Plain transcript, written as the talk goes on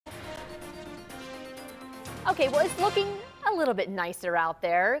Okay, well, it's looking a little bit nicer out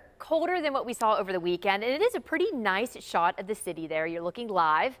there, colder than what we saw over the weekend, and it is a pretty nice shot of the city there. You're looking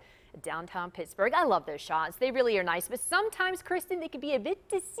live at downtown Pittsburgh. I love those shots. They really are nice, but sometimes, Kristen, they can be a bit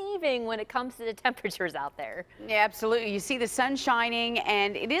deceiving when it comes to the temperatures out there. Yeah, absolutely. You see the sun shining,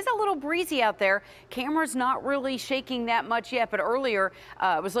 and it is a little breezy out there. Camera's not really shaking that much yet, but earlier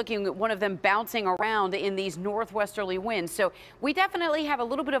I was looking at one of them bouncing around in these northwesterly winds. So we definitely have a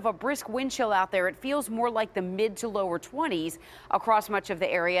little bit of a brisk wind chill out there. It feels more like the mid to lower 20s across much of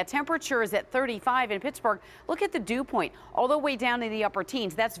the area. Temperature is at 35 in Pittsburgh. Look at the dew point all the way down in the upper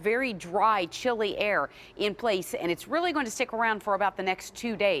teens. That's very dry, chilly air in place, and it's really going to stick around for about the next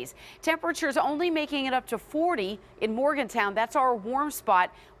 2 days. Temperatures only making it up to 40 in Morgantown. That's our warm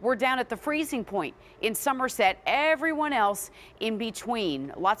spot. We're down at the freezing point in Somerset. Everyone else in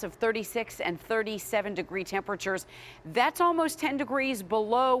between. Lots of 36 and 37 degree temperatures. That's almost 10 degrees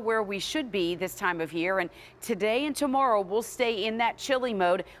below where we should be this time of year. And today and tomorrow we'll stay in that chilly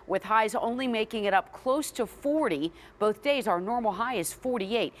mode with highs only making it up close to 40. Both days our normal high is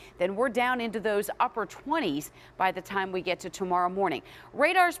 48. Then we're down into those upper 20s by the time we get to tomorrow morning.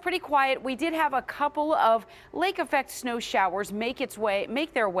 Radar's pretty quiet. We did have a couple of lake effect snow showers make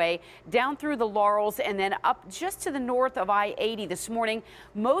their way down through the Laurels and then up just to the north of I-80 this morning.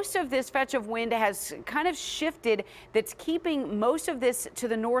 Most of this fetch of wind has kind of shifted. That's keeping most of this to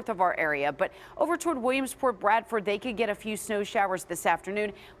the north of our area. But over toward Williamsport, Bradford, they could get a few snow showers this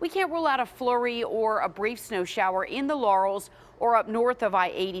afternoon. We can't rule out a flurry or a brief snow shower in the Laurels or up north of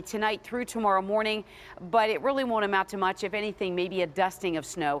I-80 tonight through tomorrow morning, but it really won't amount to much. If anything, maybe a dusting of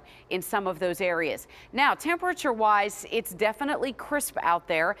snow in some of those areas. Now, temperature-wise, it's definitely crisp out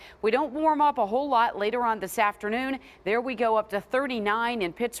there. We don't warm up a whole lot later on this afternoon. There we go up to 39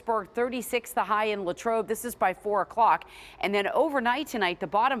 in Pittsburgh, 36 the high in Latrobe. This is by 4 o'clock. And then overnight tonight, the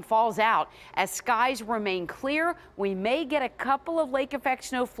bottom falls out as skies remain clear. We may get a couple of lake effect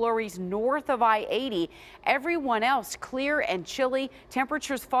snow flurries north of I-80. Everyone else clear and chilly.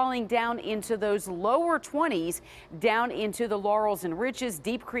 Temperatures falling down into those lower 20s, down into the Laurels and Ridges,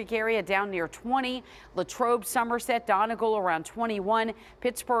 Deep Creek area down near 20, Latrobe, Somerset, Donegal around 21,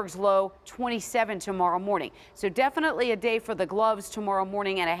 Pittsburgh's low 27 tomorrow morning. So definitely a day for the gloves tomorrow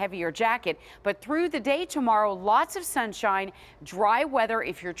morning and a heavier jacket. But through the day tomorrow, lots of sunshine, dry weather.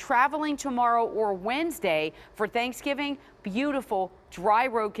 If you're traveling tomorrow or Wednesday for Thanksgiving, beautiful dry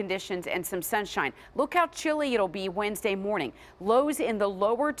road conditions and some sunshine. Look how chilly it'll be Wednesday morning. Lows in the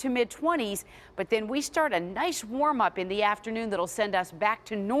lower to mid 20s, but then we start a nice warm up in the afternoon that'll send us back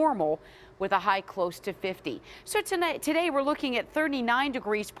to normal with a high close to 50. So today we're looking at 39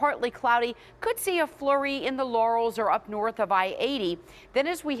 degrees, partly cloudy. Could see a flurry in the Laurels or up north of I-80. Then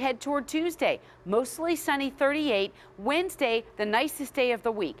as we head toward Tuesday, mostly sunny 38. Wednesday, the nicest day of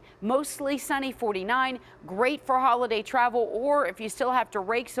the week. Mostly sunny 49. Great for holiday travel, or if you still have to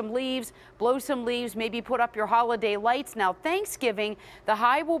rake some leaves, blow some leaves, maybe put up your holiday lights. Now Thanksgiving, the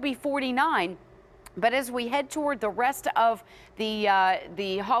high will be 49. But as we head toward the rest of the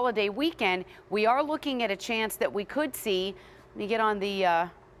holiday weekend, we are looking at a chance that we could see. Let me get on the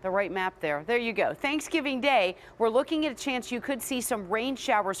right map there. There you go. Thanksgiving Day, we're looking at a chance you could see some rain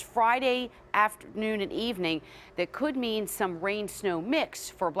showers Friday afternoon and evening. That could mean some rain-snow mix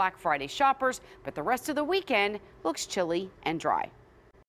for Black Friday shoppers, but the rest of the weekend looks chilly and dry.